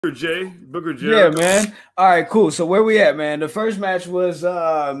Booker J. Yeah, man. All right, cool. So where we at, man? The first match was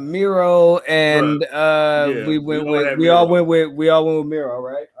Miro, and we all went with Miro,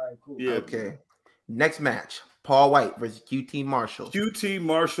 right? All right, cool. Yeah. Okay. Next match: Paul White versus QT Marshall. QT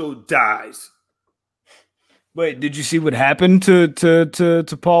Marshall dies. Wait, did you see what happened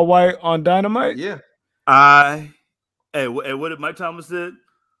to Paul White on Dynamite? Yeah. Hey, what did Mike Thomas said?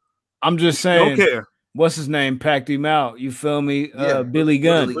 I'm just saying. Don't care. What's his name? Packed him out. You feel me? Yeah, Billy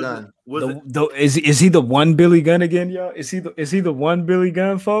Gunn. Billy Gunn. Is he the one Billy Gunn again, y'all? Is he the one Billy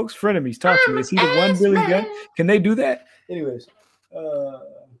Gunn, folks? Frenemies, talk to me. Is he the one Billy Gunn? Can they do that? Anyways,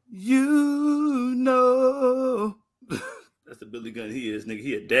 you know, that's the Billy Gunn he is, nigga.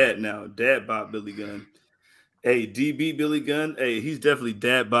 He a dad now. Dad Bob Billy Gunn. Hey, DB Billy Gunn. Hey, he's definitely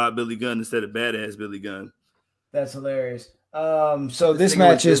Dad Bob Billy Gunn instead of Badass Billy Gunn. That's hilarious. So this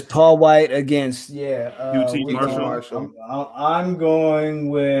match is Paul White against QT Marshall. I'm going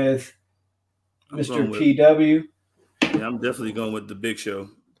with Mr. PW. Yeah, I'm definitely going with the Big Show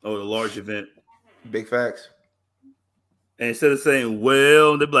or the large event. Big facts. And instead of saying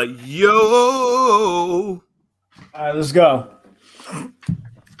well, they'd be like, yo. All right, let's go.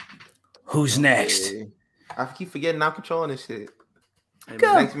 Who's next? I keep forgetting I'm controlling this shit.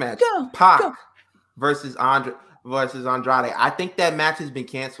 Go, next match: Pac versus Andrade. I think that match has been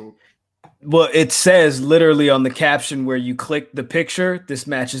canceled. Well, it says literally on the caption where you click the picture, this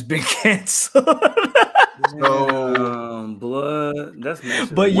match has been canceled. Blood. That's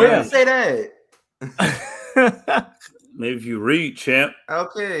massive. But Why yeah, did you say that? Maybe if you read, champ.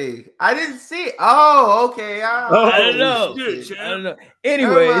 Okay, I didn't see it. Oh, okay. I don't know. Shit, I don't know.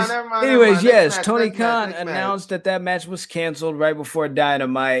 Anyways, yes, Tony Khan announced that match was canceled right before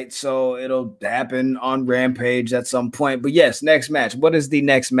Dynamite, so it'll happen on Rampage at some point. But yes, next match. What is the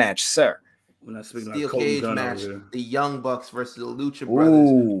next match, sir? We're not speaking Steel about cage match: the Young Bucks versus the Lucha Brothers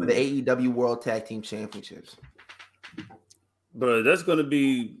for the AEW World Tag Team Championships. Bro, that's gonna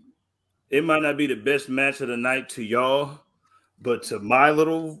be. It might not be the best match of the night to y'all, but to my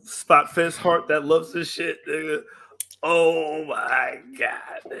little spot fest heart that loves this shit, nigga. Oh my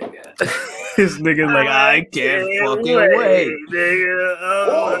god, nigga. This nigga's like, I can't fucking wait. Nigga.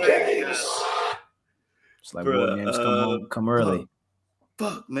 Oh, okay. It's like War Games come early.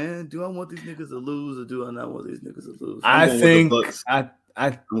 Fuck, man. Do I want these niggas to lose or do I not want these niggas to lose?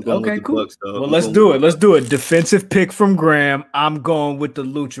 Okay, cool. Bucks, well, let's do it. Let's do it. Defensive pick from Graham. I'm going with the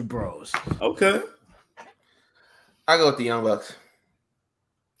Lucha Bros. Okay. I go with the Young Bucks.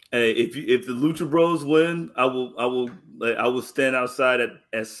 Hey, if the Lucha Bros win, I will stand outside at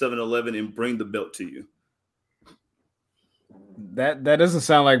 7-Eleven and bring the belt to you. That doesn't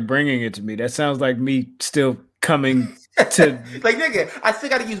sound like bringing it to me. That sounds like me still coming to like, nigga, I still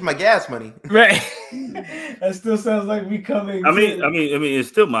got to use my gas money. Right. That still sounds like me coming. I mean, it's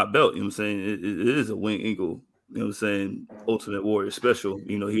still my belt. You know what I'm saying? It is a Wing Eagle. You know what I'm saying? Ultimate Warrior special.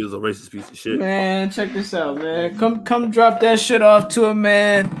 You know, he was a racist piece of shit. Man, check this out, man. Come drop that shit off to him,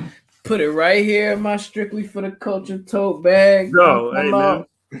 man. Put it right here in my Strictly for the Culture tote bag. No, hey, man.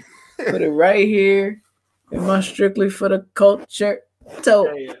 Put it right here in my Strictly for the Culture tote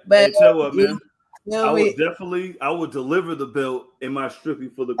bag. Hey, tell what, man. I would deliver the belt in my Strictly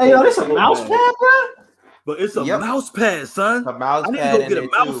for the Culture. Hey, yo, this a mouse pad, bro? But it's a mouse pad, son. A mouse pad. I need to go get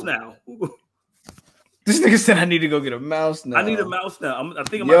a mouse now. This nigga said I need to go get a mouse now. I need a mouse now. I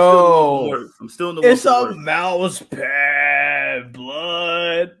think I'm still in the It's a mouse pad,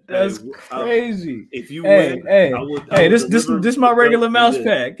 blood. That's crazy. If you win, this my regular mouse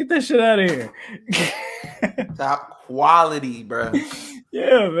pad. Get that shit out of here. Top quality, bro.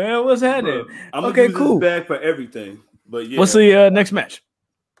 Yeah, man. What's happening? I'm gonna use this bag for everything. But yeah. What's the next match?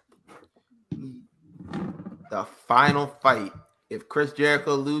 The final fight. If Chris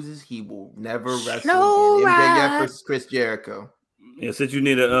Jericho loses, he will never wrestle again. MJF versus Chris Jericho. Yeah, since you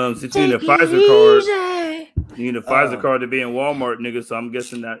need a Pfizer card, you need a Pfizer card to be in Walmart, nigga. So I'm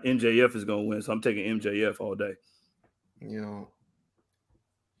guessing that MJF is gonna win. So I'm taking MJF all day. You know,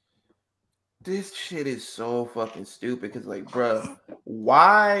 this shit is so fucking stupid. Cause like, bro,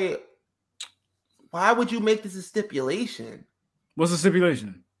 why would you make this a stipulation? What's the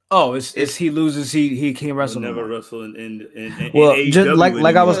stipulation? Oh, it's he loses, he can't wrestle. Never wrestle in well, in just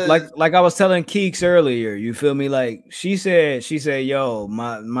AEW like I was telling Keeks earlier. You feel me? Like she said, yo,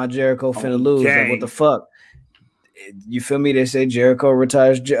 my Jericho finna lose. Like, what the fuck? You feel me? They say Jericho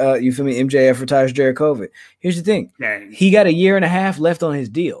retires. You feel me? MJF retires Jericho. Here's the thing: he got a year and a half left on his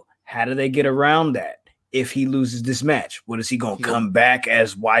deal. How do they get around that? If he loses this match, what is he gonna come back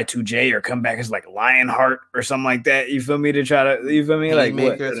as Y2J or come back as like Lionheart or something like that? You feel me? To try to, you feel me? Like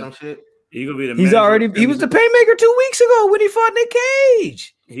what? Some shit. He gonna be the he was the Paymaker 2 weeks ago when he fought Nick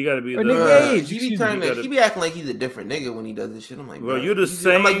Cage. He got to be or Nick Gage. He be acting like he's a different nigga when he does this shit. I'm like, bro, you're the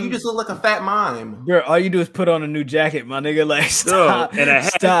same. I'm like, you just look like a fat mime. Bro, all you do is put on a new jacket, my nigga. Like, stop. And a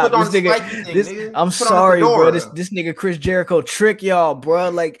hat. Stop. This nigga, I'm sorry, bro. This nigga Chris Jericho trick y'all, bro.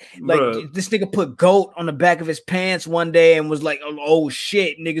 Like this nigga put GOAT on the back of his pants one day and was like, oh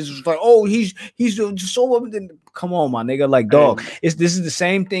shit. Niggas was like, oh, he's so. Come on, my nigga. Like, dog. This is the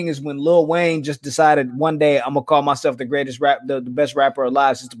same thing as when Lil Wayne just decided one day I'm gonna call myself the greatest the best rapper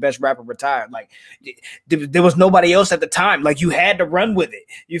alive since the best rapper retired. Like, there was nobody else at the time. Like, you had to run with it.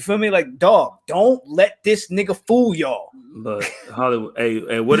 You feel me? Like, dog, don't let this nigga fool y'all. But Hollywood,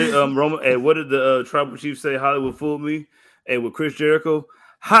 hey, what did Roman? Hey, what did the tribal chief say? Hollywood fooled me. Hey, with Chris Jericho,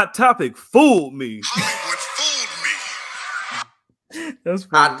 Hot Topic fooled me. Hollywood fooled me. That's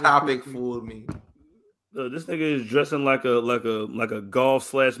Hot Topic fooled me. This nigga is dressing like a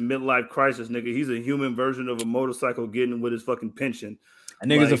golf / midlife crisis nigga. He's a human version of a motorcycle getting with his fucking pension. That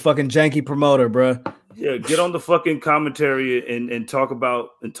nigga's a fucking janky promoter, bro. Yeah, get on the fucking commentary and talk about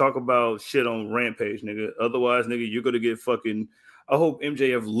shit on Rampage, nigga. Otherwise, nigga, you're gonna get fucking. I hope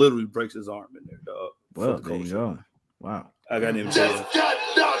MJF literally breaks his arm in there, dog. Well, there you go. Wow. I got MJF. Just got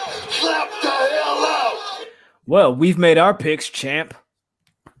knocked, slapped the hell out. Well, we've made our picks, champ.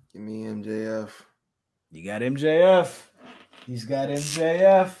 Give me MJF. You got MJF. He's got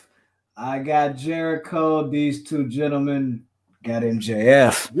MJF. I got Jericho. These two gentlemen got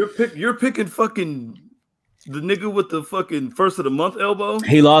MJF. You're picking fucking the nigga with the fucking first of the month elbow.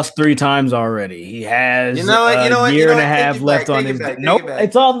 He lost 3 times already. He has a year and a half left on his. Nope,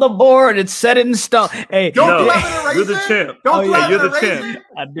 it's on the board. It's set in stone. Hey, you're the champ. You're the champ.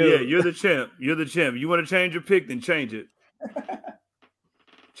 I do. Yeah, you're the champ. You're the champ. You want to change your pick? Then change it.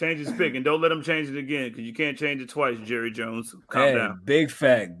 Change his pick and don't let him change it again because you can't change it twice, Jerry Jones. Calm down. Big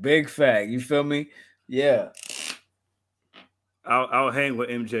fact. You feel me? Yeah. I'll hang with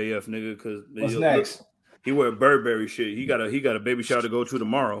MJF, nigga, because what's next? He wear Burberry shit. He got a baby shower to go to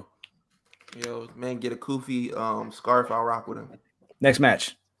tomorrow. Yo, man, get a Kofi scarf. I'll rock with him. Next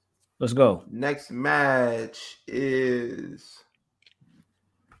match. Let's go. Next match is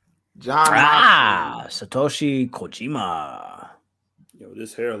John Satoshi Kojima. Yo,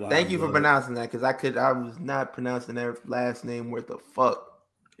 this hairline. Thank you for pronouncing that because I was not pronouncing that last name worth the fuck.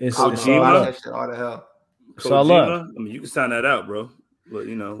 It's Kojima. That shit all the hell. Kojima? I mean, you can sign that out, bro. But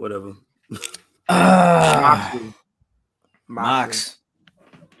you know, whatever. Mox.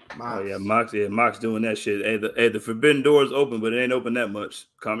 Oh yeah, Mox. Yeah, Mox doing that shit. Hey, the forbidden door is open, but it ain't open that much.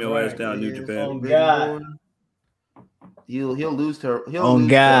 Calm your ass down, New Japan. Oh God. He'll lose to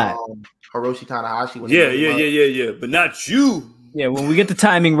Hiroshi Tanahashi. Yeah. But not you. Yeah, when we get the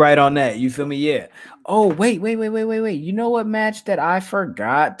timing right on that, you feel me? Yeah. Oh, wait. You know what match that I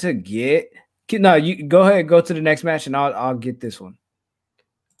forgot to get? No, you go ahead, go to the next match, and I'll get this one.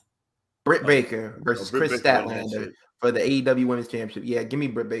 Britt Baker versus Chris Statlander for the AEW Women's Championship. Yeah, give me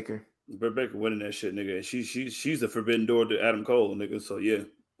Britt Baker. Britt Baker winning that shit, nigga. She's the forbidden door to Adam Cole, nigga. So yeah,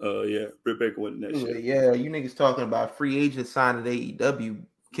 Britt Baker winning that shit. Yeah, you niggas talking about free agents signing at AEW,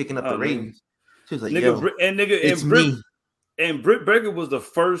 kicking up the ratings. She was like, nigga, And Britt Baker was the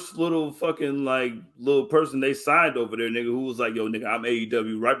first little person they signed over there, nigga, who was like, yo, nigga, I'm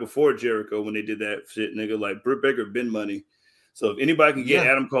AEW right before Jericho when they did that shit, nigga. Like, Britt Baker been money. So if anybody can get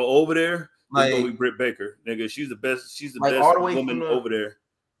Adam Cole over there, it's gonna be Britt Baker. Nigga, she's the best woman over there.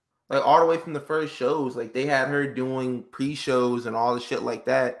 Like all the way from the first shows, like they had her doing pre-shows and all the shit like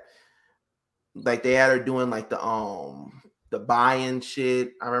that. Like they had her doing like the buy-in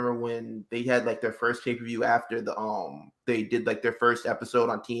shit. I remember when they had like their first pay-per-view after they did like their first episode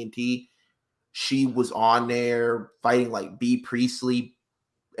on TNT. She was on there fighting like B Priestley,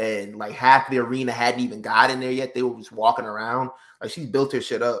 and like half the arena hadn't even got in there yet. They were just walking around. Like she's built her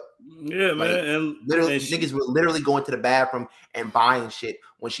shit up. Yeah, like, man. And literally, niggas were literally going to the bathroom and buying shit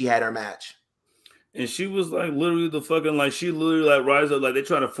when she had her match. And she was like literally she literally like rise up, like they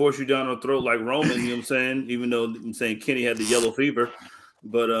trying to force you down her throat like Roman, you know what I'm saying? Even though I'm saying Kenny had the yellow fever.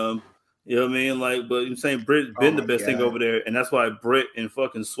 But you know what I mean? Like, but I'm saying Britt been the best thing over there, and that's why Britt and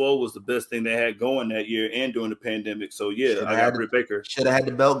fucking Swole was the best thing they had going that year and during the pandemic. So yeah, I got Britt Baker. Should have had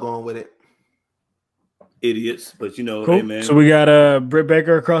the belt going with it. Idiots, but you know, cool. Hey man. So we got Britt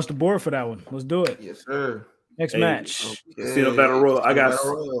Baker across the board for that one. Let's do it. Yes, sir. Next match. Okay. Casino Battle Royal. I got.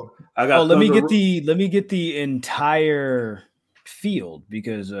 Oh, let me get the entire field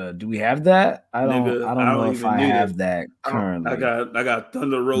because do we have that? I don't know if I have that currently. I got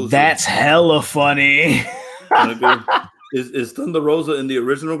Thunder Rosa. That's hella funny. Is Thunder Rosa in the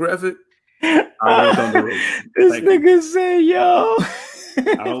original graphic? I want Thunder Rosa. This nigga say, yo.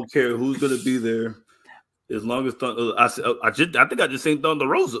 I don't care who's gonna be there. As long as I think I just seen Thunder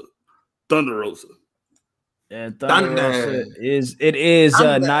Rosa. Thunder Rosa. And Thunder Rosa is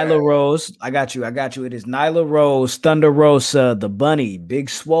Nyla Rose. I got you. It is Nyla Rose, Thunder Rosa, The Bunny, Big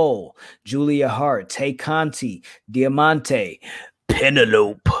Swole, Julia Hart, Tay Conti, Diamante,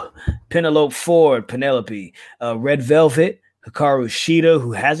 Penelope Ford, Penelope, Red Velvet, Hikaru Shida,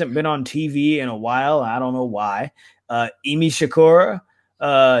 who hasn't been on TV in a while. I don't know why. Emi Shakura,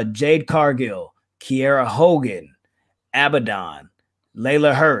 Jade Cargill, Kiera Hogan, Abaddon,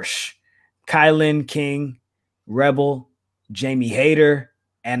 Layla Hirsch, Kylan King, Rebel, Jamie Hayter,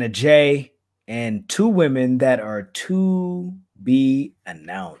 Anna Jay, and 2 women that are to be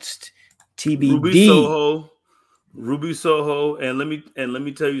announced. TBD. Ruby Soho, and let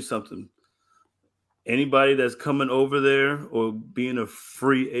me tell you something. Anybody that's coming over there or being a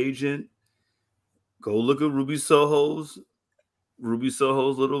free agent, go look at Ruby Soho's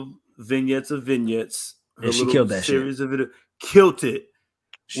little vignettes. Her she killed that series shit. Of it, killed it.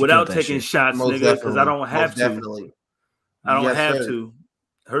 Without taking shots, nigga, because I don't have to. Definitely. I don't have to.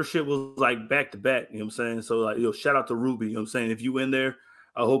 Her shit was like back to back. You know what I'm saying? So like, shout out to Ruby. You know what I'm saying? If you in there,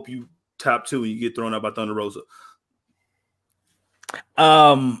 I hope you top 2 and you get thrown out by Thunder Rosa.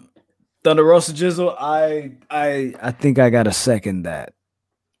 Thunder Rosa Jizzle. I think I gotta second that.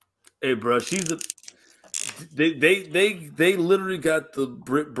 Hey, bro, they literally got the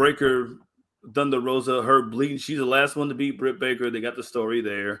Britt Baker. Thunder Rosa, her bleeding. She's the last one to beat Britt Baker. They got the story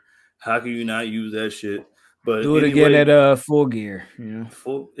there. How can you not use that shit? But do it again at Full Gear. You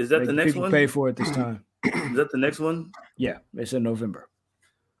know, is that the next people one? Pay for it this time. Is that the next one? Yeah, it's in November.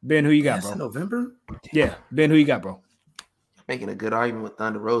 Ben, who you got, bro? In November? Yeah, Ben, who you got, bro? Making a good argument with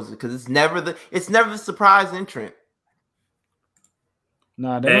Thunder Rosa because it's never the surprise entrant.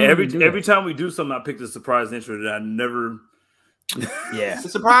 Nah, every time we do something, I pick the surprise entrant that I never. Yeah, the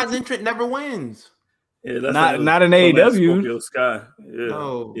surprise entrant never wins. Yeah, that's not an AEW. Scorpio Sky, yeah,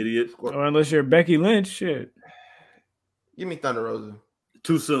 no, idiot. Or unless you're Becky Lynch, shit. Give me Thunder Rosa.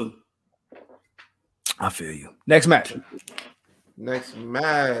 Too soon. I feel you. Next match.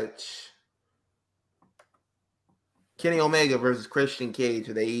 Kenny Omega versus Christian Cage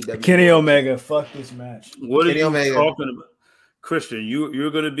with AEW. Kenny Omega, fuck this match. What Kenny are you talking about, Christian?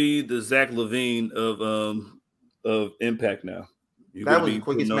 You're going to be the Zach Levine of Impact now. That was the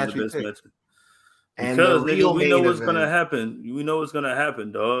quickest match we picked. And because nigga, we know what's gonna happen. We know what's gonna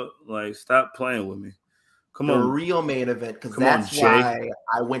happen, dog. Like, stop playing with me. Come on, the real main event, because that's why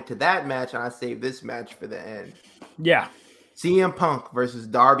I went to that match and I saved this match for the end. Yeah, CM Punk versus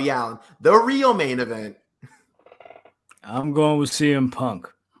Darby Allin, the real main event. I'm going with CM Punk.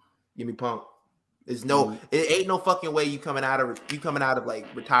 Give me Punk. It ain't no fucking way you coming out of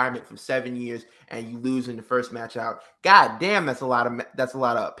like retirement from 7 years and you lose in the first match out. God damn, that's a lot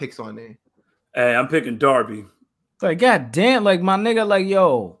of picks on there. Hey, I'm picking Darby. Like, god damn, like my nigga, like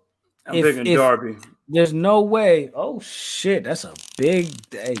yo. I'm picking Darby. There's no way. Oh shit, that's a big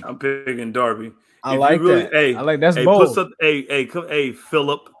day. I'm picking Darby. I like that. Hey, I like that's bold. Hey,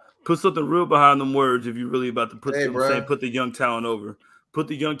 Philip, put something real behind them words if you really about to put the young talent over. Put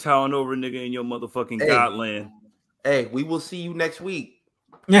the young talent over, nigga, in your motherfucking Godland. Hey, we will see you next week.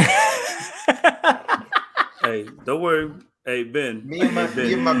 Hey, don't worry. Hey, Ben. Me and my belt.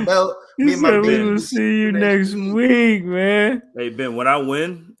 Me and my Ben. We will see you next week, man. Hey, Ben, when I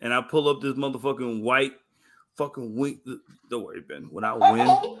win and I pull up this motherfucking white fucking wing, don't worry, Ben. When I win,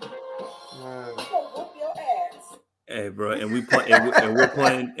 hey, bro, and we're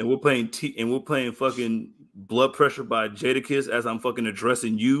playing fucking Blood Pressure by Jadakiss as I'm fucking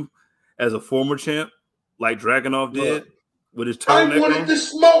addressing you as a former champ, like Dragunov did with his turtleneck. I wanted to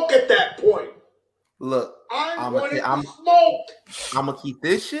smoke at that point. Look, I'm gonna keep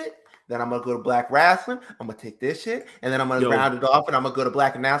this shit. Then I'm gonna go to Black Wrestling. I'm gonna take this shit, and then I'm gonna round it off, and I'm gonna go to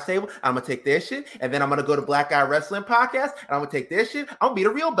Black Announce Table. I'm gonna take this shit, and then I'm gonna go to Black Guy Wrestling Podcast, and I'm gonna take this shit. I'm gonna be the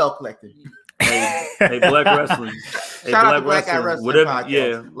real belt collector. Hey, Black Wrestling. Shout out to Black Guy Wrestling Podcast.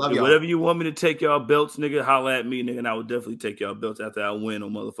 Yeah, love y'all. Whatever you want me to take y'all belts, nigga, holla at me, nigga, and I would definitely take y'all belts after I win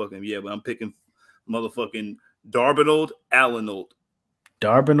on motherfucking but I'm picking motherfucking Darbinold Allenold.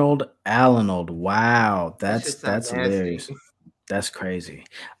 Darbinold Allenold. Wow, that's hilarious. That's crazy.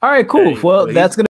 All right, cool. Well, that's gonna